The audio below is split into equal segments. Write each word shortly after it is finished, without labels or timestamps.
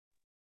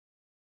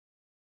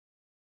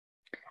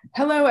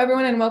Hello,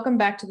 everyone, and welcome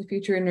back to the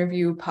Future in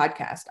Review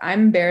podcast.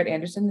 I'm Barrett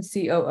Anderson, the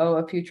COO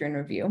of Future in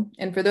Review.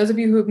 And for those of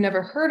you who have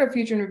never heard of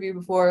Future in Review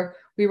before,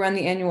 we run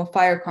the annual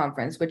FIRE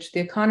conference, which The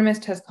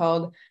Economist has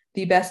called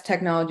the best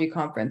technology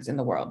conference in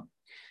the world.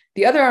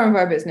 The other arm of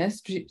our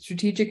business,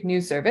 Strategic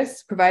News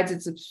Service, provides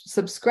its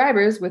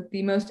subscribers with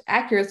the most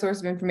accurate source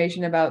of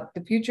information about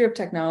the future of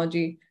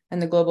technology and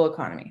the global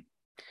economy.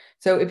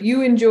 So if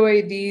you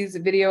enjoy these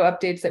video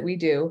updates that we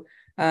do,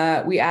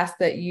 we ask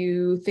that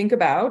you think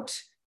about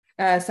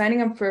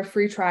signing up for a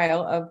free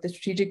trial of the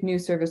Strategic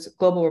News Service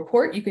Global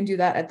Report. You can do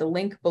that at the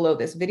link below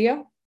this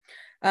video.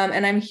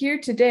 And I'm here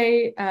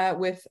today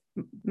with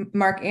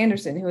Mark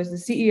Anderson, who is the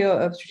CEO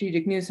of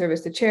Strategic News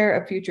Service, the chair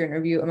of Future in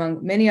Review,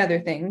 among many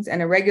other things,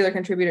 and a regular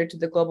contributor to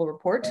the Global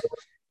Report.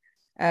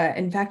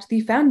 In fact,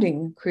 the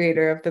founding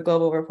creator of the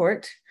Global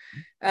Report.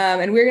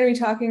 And we're going to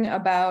be talking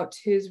about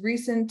his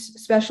recent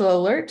special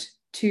alert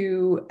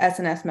to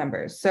SNS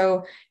members.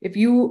 So if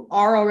you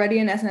are already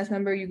an SNS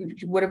member, you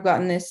would have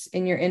gotten this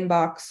in your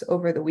inbox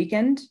over the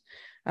weekend.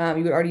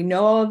 You would already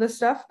know all of this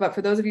stuff, but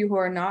for those of you who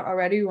are not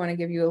already, we want to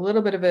give you a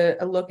little bit of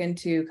a look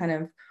into kind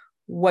of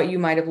what you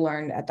might have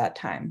learned at that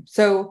time.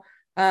 So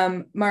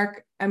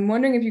Mark, I'm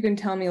wondering if you can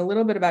tell me a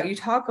little bit about, you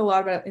talk a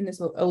lot about in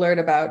this alert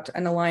about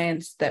an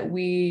alliance that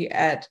we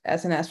at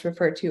SNS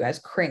refer to as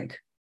CRINK.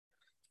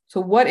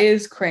 So what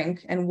is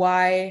CRINK and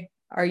why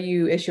are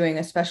you issuing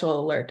a special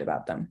alert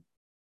about them?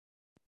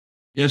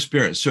 Yes,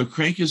 Barrett. So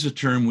CRINK is a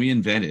term we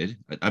invented.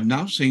 I'm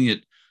now seeing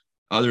it,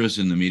 others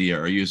in the media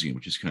are using it,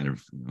 which is kind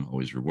of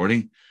always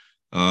rewarding.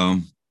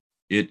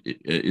 It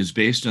is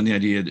based on the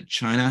idea that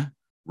China,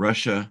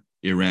 Russia,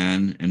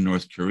 Iran, and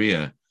North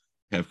Korea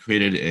have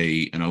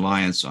created an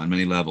alliance on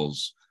many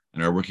levels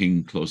and are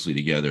working closely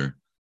together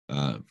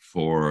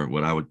for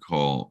what I would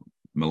call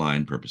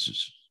malign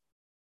purposes.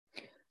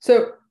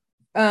 So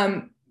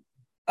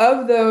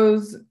of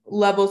those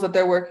levels that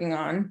they're working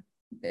on,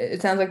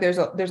 it sounds like there's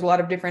a lot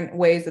of different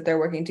ways that they're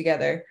working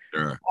together.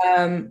 Sure.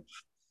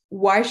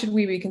 Why should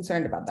we be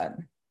concerned about that?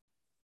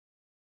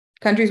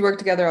 Countries work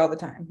together all the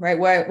time, right?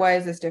 Why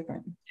is this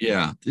different?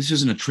 Yeah, this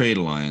isn't a trade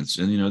alliance.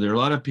 And, there are a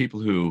lot of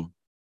people who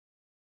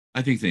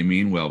I think they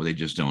mean well, but they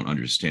just don't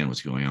understand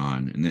what's going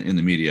on in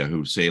the media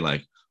who say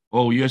like,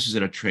 oh, U.S. is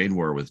at a trade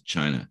war with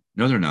China.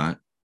 No, they're not.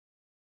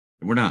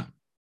 We're not.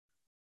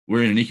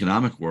 We're in an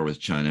economic war with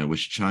China,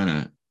 which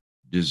China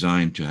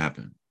designed to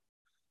happen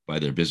by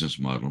their business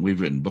model. And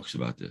we've written books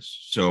about this.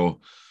 So,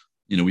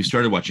 we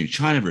started watching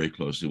China very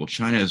closely. Well,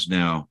 China has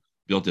now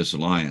built this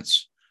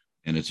alliance,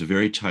 and it's a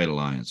very tight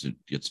alliance. It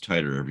gets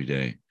tighter every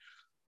day.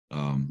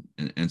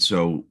 And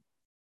so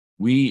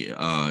we,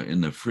 in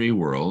the free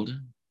world,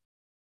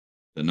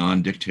 the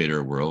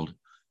non-dictator world,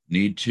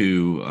 need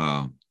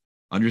to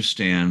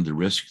understand the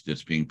risk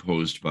that's being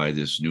posed by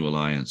this new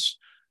alliance,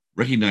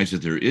 recognize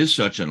that there is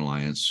such an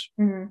alliance.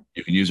 Mm-hmm.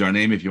 You can use our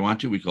name if you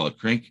want to. We call it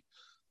CRINK.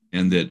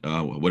 And that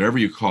whatever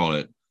you call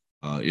it,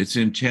 its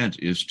intent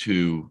is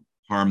to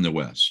harm the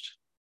West,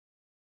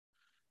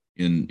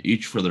 in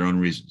each for their own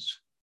reasons.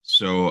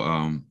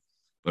 So,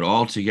 but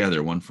all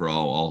together, one for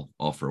all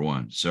for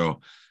one.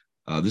 So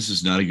this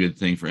is not a good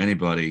thing for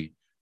anybody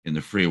in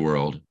the free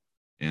world.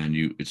 And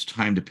it's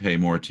time to pay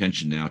more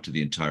attention now to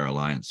the entire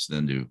alliance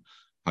than to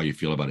how you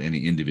feel about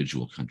any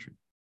individual country.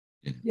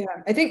 Yeah,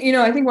 I think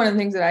one of the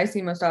things that I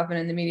see most often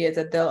in the media is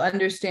that they'll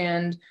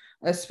understand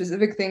a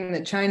specific thing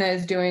that China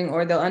is doing,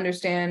 or they'll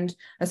understand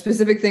a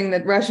specific thing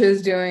that Russia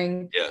is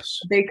doing.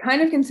 Yes. They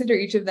kind of consider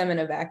each of them in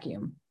a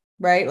vacuum,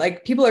 right?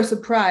 Like people are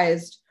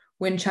surprised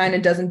when China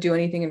doesn't do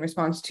anything in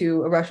response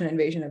to a Russian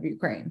invasion of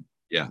Ukraine.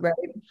 Yeah. Right.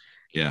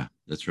 Yeah,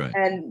 that's right.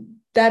 And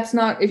that's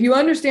not, if you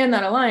understand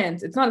that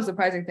alliance, it's not a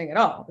surprising thing at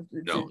all.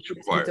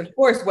 It's of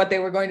course what they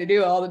were going to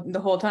do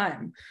the whole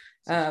time.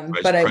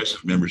 Price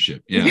of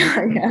membership.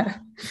 Yeah. Yeah.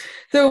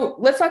 So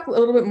let's talk a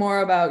little bit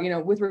more about,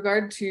 with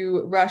regard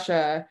to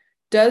Russia,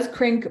 does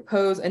CRINK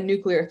pose a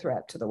nuclear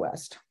threat to the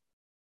West?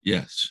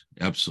 Yes,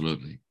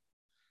 absolutely.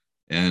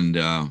 And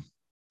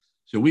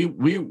so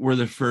we were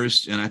the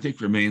first, and I think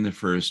remain the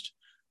first,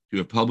 to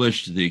have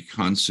published the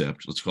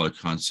concept, let's call it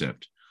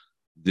concept,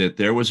 that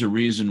there was a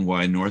reason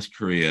why North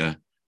Korea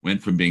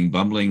went from being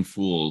bumbling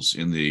fools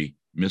in the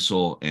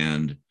missile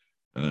and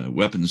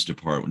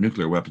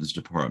nuclear weapons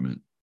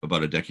department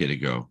about a decade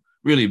ago,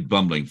 really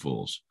bumbling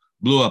fools,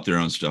 blew up their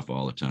own stuff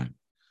all the time,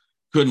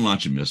 couldn't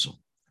launch a missile.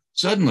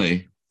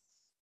 Suddenly,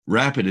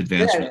 rapid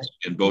advancements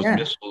in both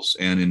missiles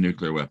and in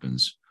nuclear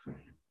weapons.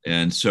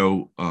 And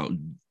so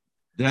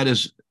that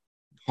is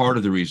part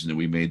of the reason that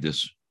we made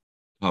this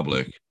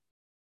public.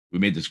 We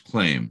made this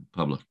claim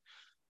public.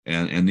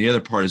 And the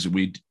other part is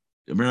that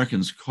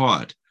Americans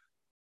caught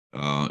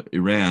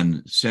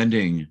Iran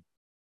sending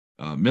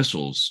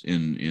missiles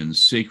in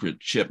secret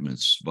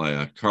shipments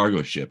via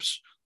cargo ships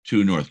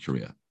to North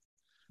Korea.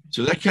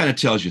 So that kind of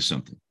tells you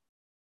something.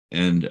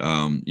 And,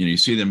 you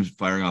see them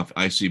firing off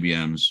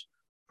ICBMs.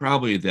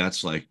 Probably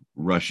that's like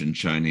Russian,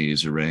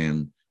 Chinese,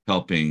 Iran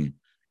helping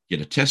get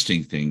a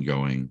testing thing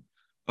going.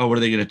 Oh, what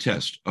are they going to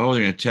test? Oh,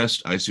 they're going to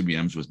test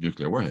ICBMs with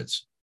nuclear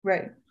warheads.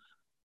 Right.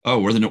 Oh,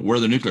 where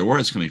the nuclear war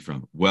is coming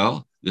from?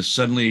 Well, this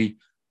suddenly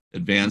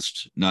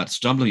advanced, not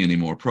stumbling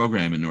anymore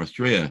program in North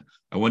Korea.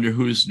 I wonder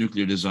whose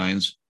nuclear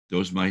designs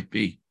those might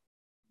be.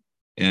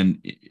 And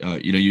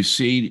you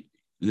see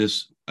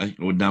this. I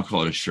would now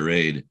call it a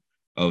charade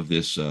of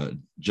this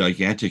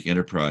gigantic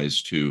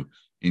enterprise to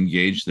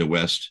engage the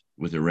West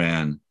with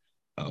Iran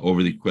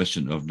over the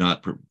question of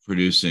not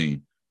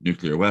producing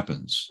nuclear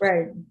weapons.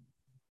 Right.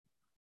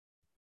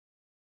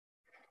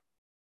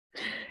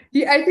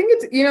 Yeah, I think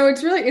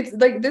it's really, it's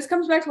like, this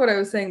comes back to what I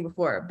was saying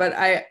before, but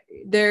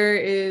there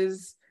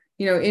is,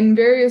 in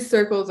various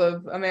circles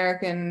of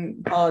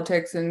American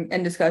politics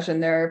and discussion,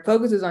 there are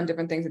focuses on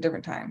different things at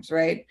different times,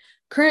 right?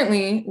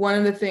 Currently, one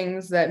of the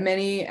things that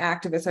many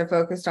activists are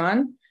focused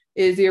on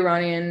is the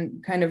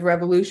Iranian kind of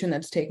revolution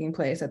that's taking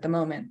place at the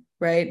moment,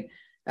 right?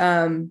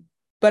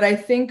 But I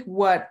think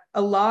what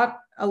a lot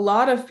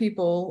of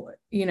people,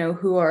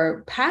 who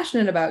are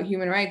passionate about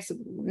human rights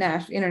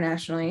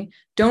internationally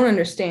don't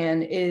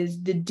understand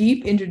is the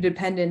deep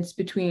interdependence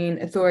between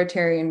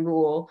authoritarian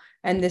rule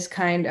and this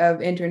kind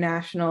of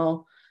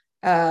international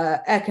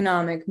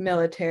economic,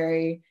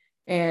 military,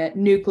 and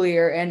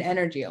nuclear and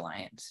energy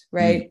alliance,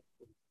 right?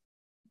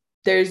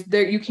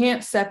 You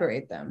can't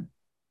separate them.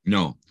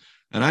 No.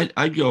 And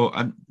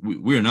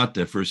we are not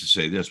the first to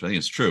say this, but I think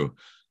it's true.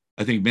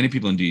 I think many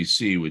people in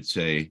DC would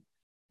say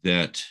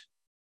that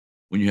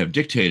when you have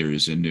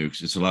dictators and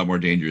nukes, it's a lot more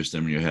dangerous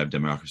than when you have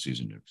democracies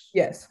and nukes.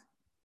 Yes.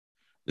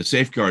 The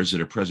safeguards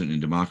that are present in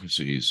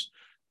democracies,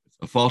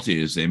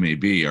 faulty as they may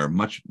be, are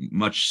much,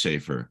 much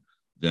safer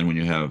than when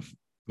you have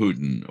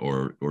Putin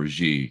or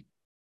Xi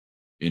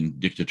in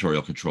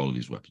dictatorial control of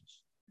these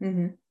weapons.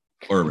 Mm-hmm.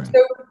 Or Iran.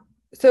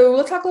 So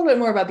let's talk a little bit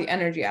more about the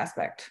energy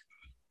aspect.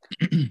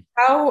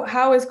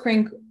 How is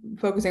CRINK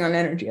focusing on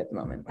energy at the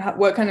moment?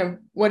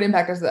 What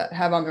impact does that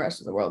have on the rest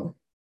of the world?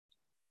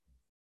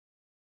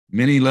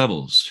 Many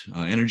levels.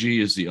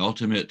 Energy is the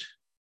ultimate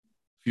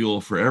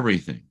fuel for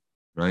everything,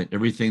 right?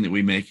 Everything that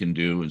we make and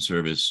do and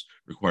service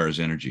requires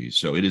energy.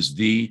 So it is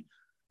the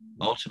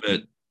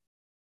ultimate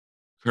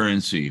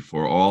currency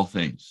for all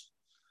things.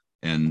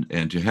 And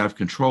to have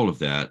control of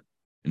that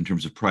in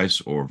terms of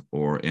price or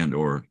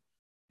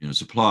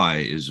supply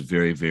is a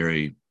very,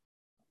 very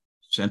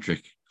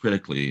centric,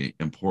 critically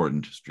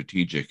important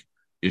strategic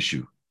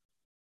issue.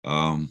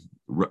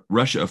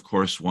 Russia, of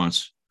course,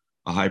 wants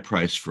a high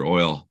price for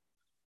oil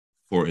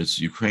for its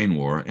Ukraine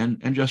war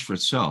and just for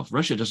itself.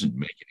 Russia doesn't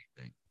make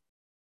anything.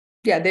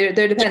 Yeah,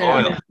 they're dependent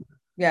on it.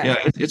 Yeah,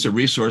 it's a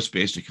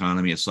resource-based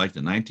economy. It's like the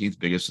 19th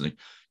biggest thing.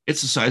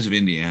 It's the size of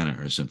Indiana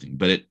or something,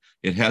 but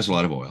it has a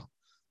lot of oil.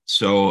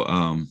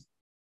 So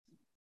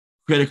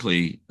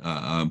critically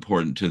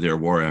important to their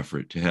war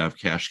effort to have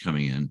cash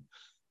coming in.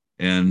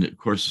 And of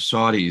course, the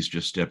Saudis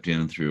just stepped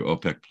in through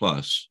OPEC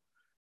Plus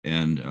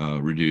and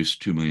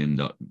reduced 2 million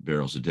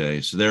barrels a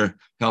day. So they're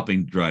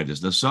helping drive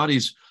this. The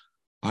Saudis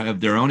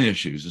have their own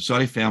issues. The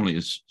Saudi family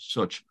is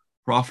such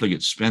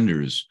profligate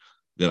spenders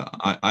that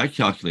I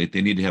calculate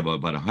they need to have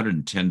about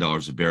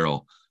 $110 a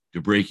barrel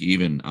to break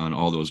even on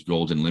all those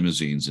golden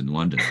limousines in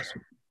London.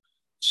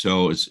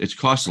 So it's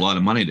cost a lot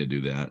of money to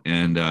do that,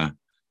 and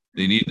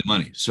they need the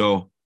money.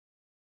 So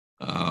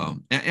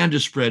and to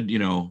spread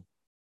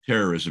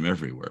terrorism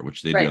everywhere,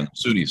 which they do on the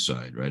Sunni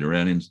side, right?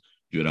 Iranians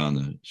do it on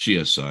the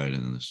Shia side,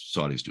 and then the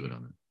Saudis do it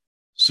on the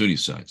Sunni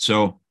side.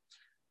 So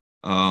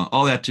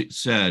all that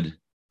said,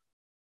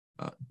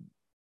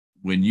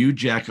 when you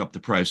jack up the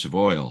price of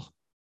oil,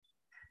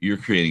 you're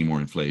creating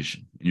more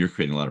inflation and you're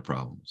creating a lot of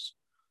problems.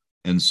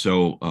 And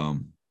so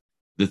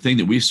the thing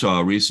that we saw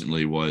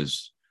recently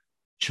was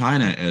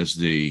China as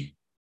the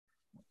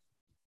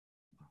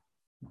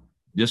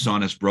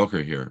dishonest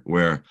broker here,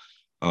 where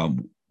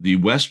the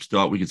West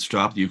thought we could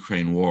stop the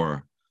Ukraine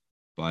war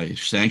by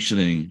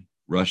sanctioning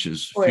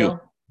Russia's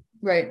fuel.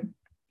 Right.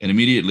 And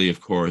immediately,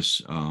 of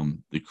course,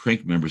 the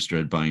CRINK members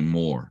started buying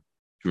more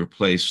to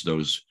replace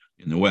those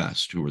in the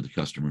West who were the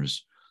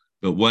customers.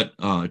 But what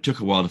it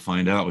took a while to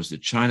find out was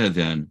that China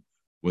then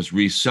was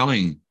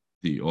reselling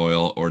the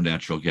oil or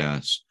natural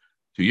gas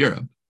to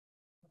Europe,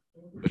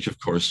 which of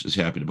course is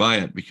happy to buy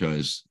it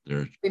because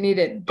they need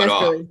it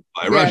desperately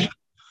by Russia.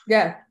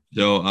 Yeah.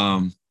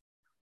 So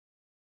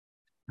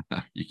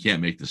you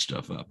can't make this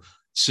stuff up.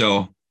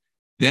 So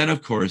then,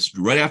 of course,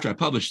 right after I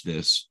published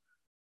this,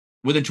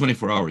 within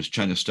 24 hours,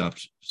 China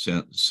stopped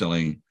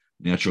selling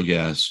natural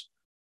gas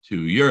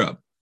to Europe.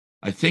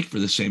 I think for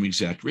the same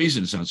exact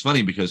reason. It sounds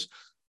funny because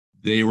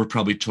they were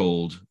probably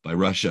told by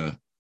Russia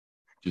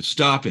to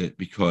stop it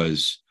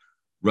because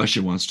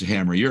Russia wants to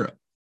hammer Europe.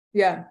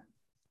 Yeah.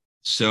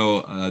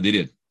 So they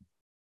did.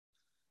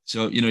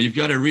 So, you've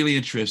got a really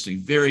interesting,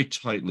 very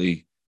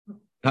tightly,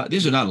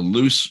 these are not a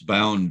loose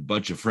bound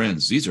bunch of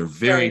friends. These are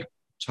very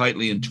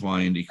tightly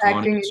entwined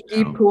economies. Acting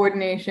in deep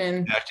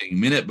coordination. Acting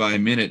minute by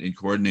minute in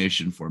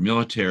coordination for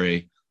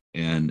military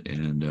and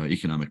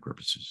economic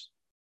purposes.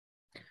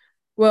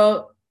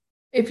 Well,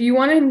 If you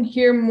want to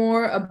hear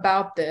more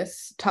about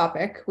this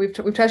topic, we've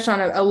touched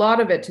on a lot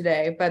of it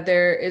today, but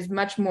there is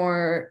much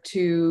more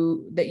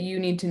that you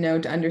need to know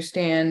to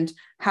understand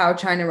how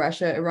China,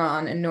 Russia,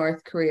 Iran, and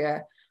North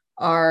Korea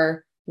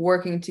are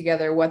working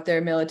together, what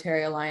their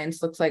military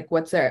alliance looks like,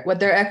 what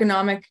their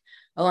economic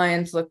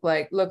alliance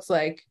looks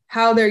like,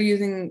 how they're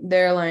using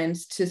their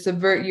alliance to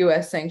subvert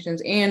U.S.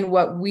 sanctions, and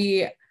what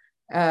we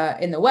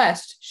in the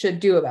West should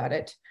do about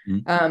it.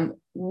 Mm-hmm.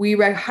 We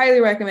highly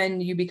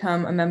recommend you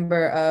become a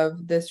member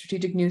of the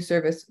Strategic News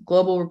Service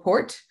Global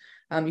Report.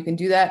 You can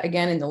do that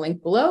again in the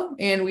link below.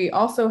 And we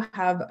also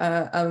have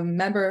a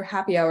member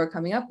happy hour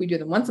coming up. We do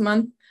them once a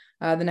month.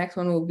 The next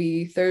one will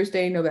be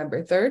Thursday,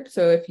 November 3rd.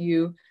 So if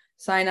you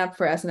sign up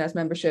for SNS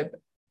membership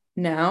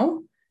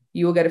now,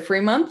 you will get a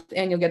free month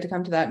and you'll get to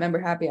come to that member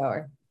happy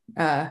hour.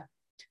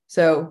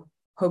 So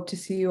hope to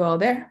see you all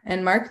there.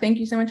 And Mark, thank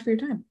you so much for your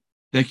time.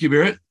 Thank you,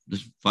 Barrett.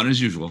 It's fun as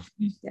usual.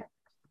 Yeah.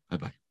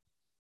 Bye-bye.